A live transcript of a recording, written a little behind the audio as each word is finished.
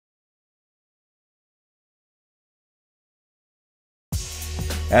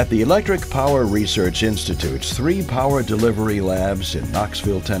At the Electric Power Research Institute's 3 power delivery labs in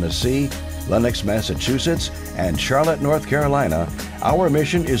Knoxville, Tennessee, Lenox, Massachusetts, and Charlotte, North Carolina, our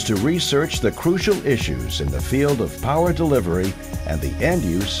mission is to research the crucial issues in the field of power delivery and the end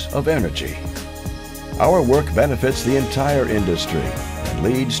use of energy. Our work benefits the entire industry and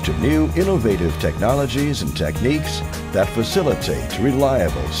leads to new innovative technologies and techniques that facilitate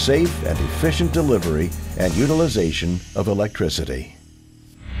reliable, safe, and efficient delivery and utilization of electricity.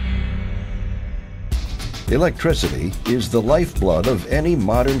 Electricity is the lifeblood of any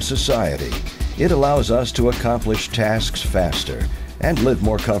modern society. It allows us to accomplish tasks faster and live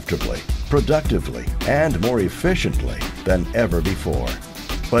more comfortably, productively, and more efficiently than ever before.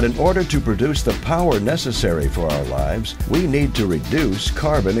 But in order to produce the power necessary for our lives, we need to reduce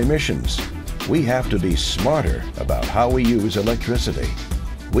carbon emissions. We have to be smarter about how we use electricity.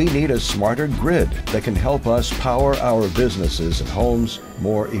 We need a smarter grid that can help us power our businesses and homes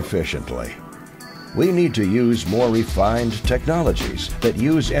more efficiently. We need to use more refined technologies that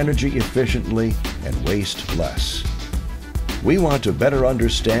use energy efficiently and waste less. We want to better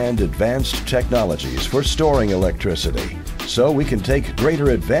understand advanced technologies for storing electricity so we can take greater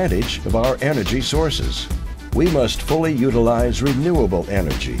advantage of our energy sources. We must fully utilize renewable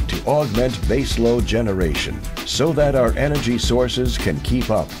energy to augment baseload generation so that our energy sources can keep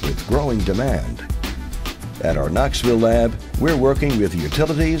up with growing demand. At our Knoxville lab, we're working with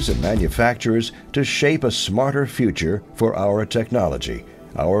utilities and manufacturers to shape a smarter future for our technology,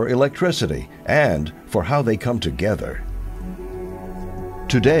 our electricity, and for how they come together.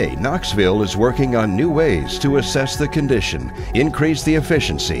 Today, Knoxville is working on new ways to assess the condition, increase the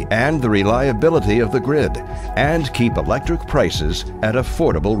efficiency and the reliability of the grid, and keep electric prices at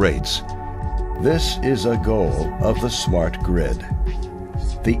affordable rates. This is a goal of the smart grid.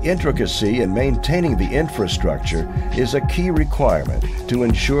 The intricacy in maintaining the infrastructure is a key requirement to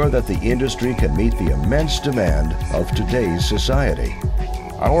ensure that the industry can meet the immense demand of today's society.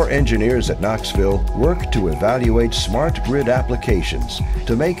 Our engineers at Knoxville work to evaluate smart grid applications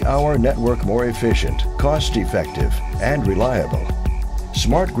to make our network more efficient, cost-effective, and reliable.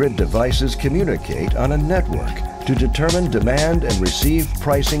 Smart grid devices communicate on a network to determine demand and receive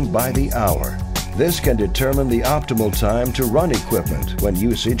pricing by the hour. This can determine the optimal time to run equipment when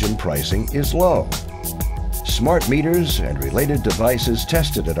usage and pricing is low. Smart meters and related devices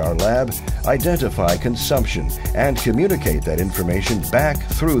tested at our lab identify consumption and communicate that information back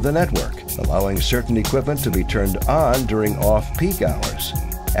through the network, allowing certain equipment to be turned on during off-peak hours.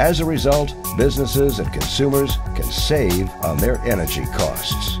 As a result, businesses and consumers can save on their energy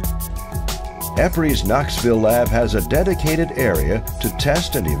costs. EPRI's Knoxville lab has a dedicated area to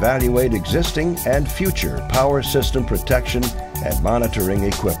test and evaluate existing and future power system protection and monitoring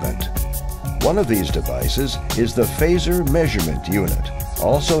equipment. One of these devices is the Phasor Measurement Unit,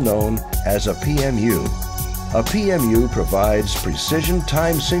 also known as a PMU. A PMU provides precision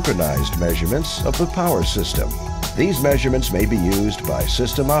time-synchronized measurements of the power system. These measurements may be used by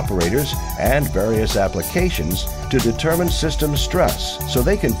system operators and various applications to determine system stress so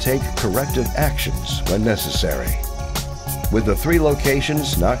they can take corrective actions when necessary. With the 3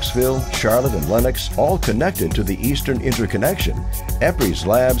 locations, Knoxville, Charlotte, and Lenox, all connected to the Eastern Interconnection, EPRI's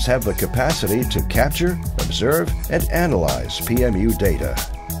labs have the capacity to capture, observe, and analyze PMU data.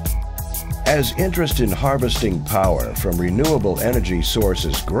 As interest in harvesting power from renewable energy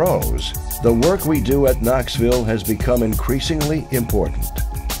sources grows, the work we do at Knoxville has become increasingly important.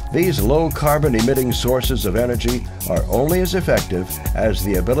 These low-carbon emitting sources of energy are only as effective as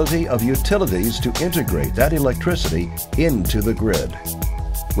the ability of utilities to integrate that electricity into the grid.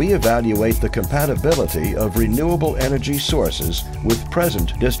 We evaluate the compatibility of renewable energy sources with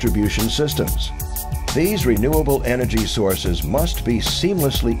present distribution systems. These renewable energy sources must be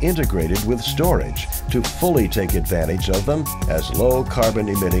seamlessly integrated with storage to fully take advantage of them as low-carbon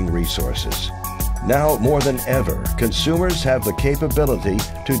emitting resources. Now more than ever, consumers have the capability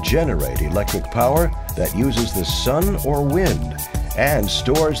to generate electric power that uses the sun or wind and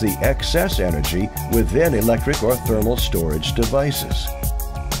stores the excess energy within electric or thermal storage devices.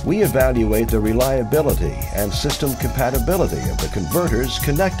 We evaluate the reliability and system compatibility of the converters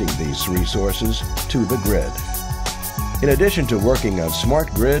connecting these resources to the grid. In addition to working on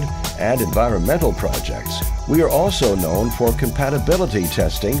smart grid and environmental projects, we are also known for compatibility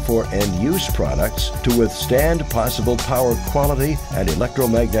testing for end-use products to withstand possible power quality and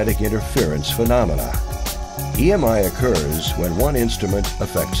electromagnetic interference phenomena. EMI occurs when one instrument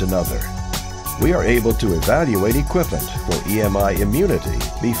affects another. We are able to evaluate equipment for EMI immunity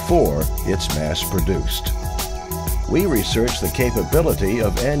before it's mass-produced. we research the capability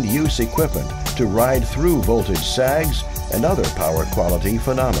of end-use equipment to ride through voltage sags and other power quality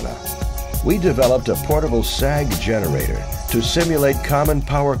phenomena. We developed a portable sag generator to simulate common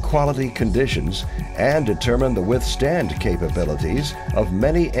power quality conditions and determine the withstand capabilities of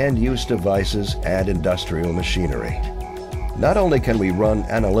many end-use devices and industrial machinery. Not only can we run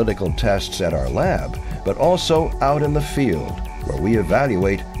analytical tests at our lab, but also out in the field, where we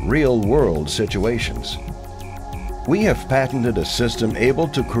evaluate real-world situations. We have patented a system able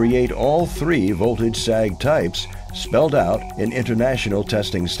to create all 3 voltage sag types spelled out in international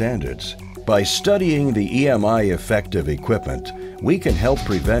testing standards. By studying the EMI effect of equipment, we can help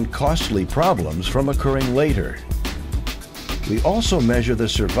prevent costly problems from occurring later. We also measure the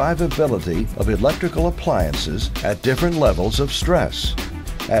survivability of electrical appliances at different levels of stress.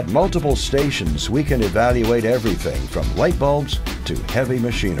 At multiple stations, we can evaluate everything from light bulbs to heavy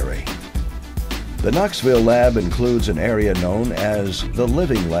machinery. The Knoxville lab includes an area known as the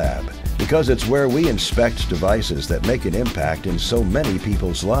Living Lab because it's where we inspect devices that make an impact in so many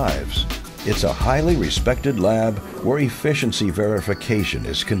people's lives. It's a highly respected lab where efficiency verification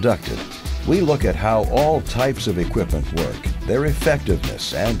is conducted. We look at how all types of equipment work, their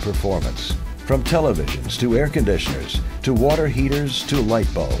effectiveness and performance. From televisions to air conditioners, to water heaters to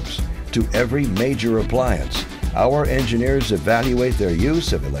light bulbs, to every major appliance, our engineers evaluate their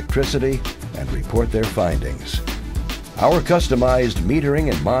use of electricity and report their findings. Our customized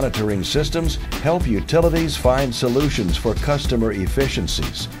metering and monitoring systems help utilities find solutions for customer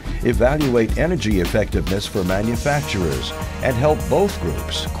efficiencies, evaluate energy effectiveness for manufacturers, and help both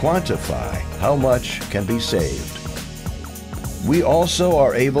groups quantify how much can be saved. We also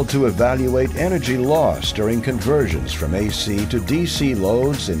are able to evaluate energy loss during conversions from AC to DC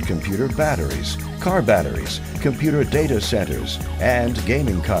loads in computer batteries, car batteries, computer data centers, and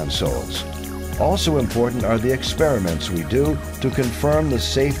gaming consoles. Also important are the experiments we do to confirm the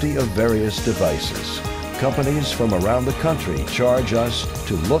safety of various devices. Companies from around the country charge us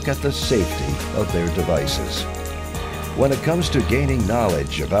to look at the safety of their devices. When it comes to gaining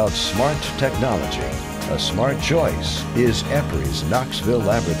knowledge about smart technology, a smart choice is EPRI's Knoxville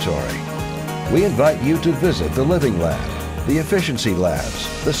laboratory. We invite you to visit the Living Lab, the Efficiency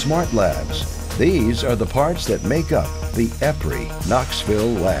Labs, the Smart Labs. These are the parts that make up the EPRI Knoxville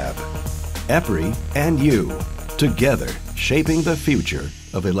Lab. EPRI and you, together shaping the future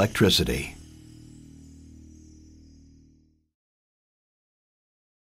of electricity.